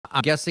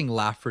I'm guessing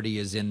Lafferty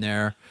is in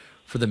there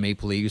for the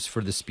Maple Leafs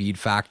for the speed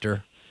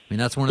factor. I mean,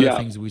 that's one of the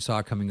things we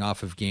saw coming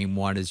off of Game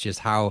 1 is just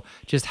how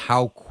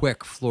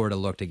quick Florida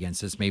looked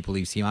against this Maple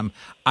Leafs team.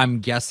 I'm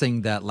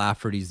guessing that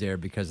Lafferty's there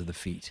because of the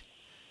feet.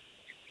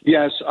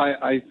 Yes,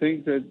 I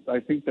think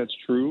that's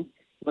true.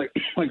 Like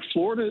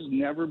Florida's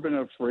never been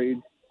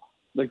afraid.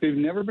 Like, they've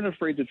never been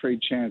afraid to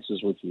trade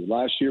chances with you.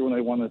 Last year when they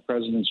won the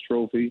President's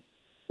Trophy,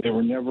 they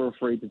were never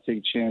afraid to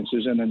take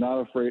chances, and they're not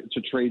afraid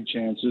to trade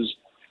chances,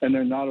 and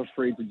they're not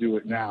afraid to do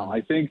it now.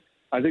 I think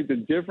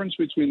the difference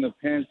between the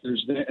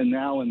Panthers and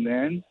now and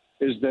then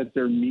is that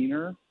they're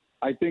meaner.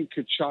 I think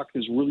Tkachuk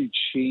has really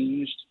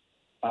changed,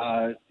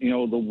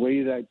 the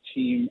way that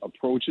team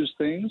approaches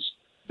things.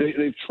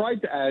 They've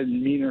tried to add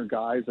meaner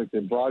guys, like they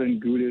brought in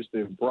Gudas,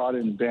 they've brought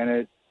in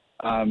Bennett,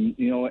 and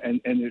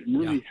it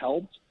really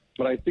helped.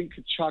 But I think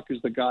Tkachuk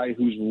is the guy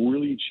who's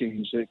really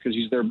changed it because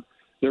he's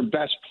their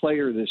best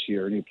player this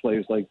year, and he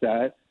plays like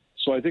that.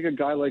 So I think a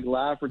guy like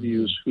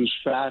Lafferty, who's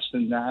fast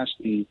and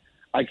nasty,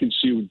 I can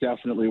see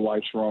definitely why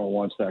Toronto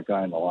wants that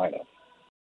guy in the lineup.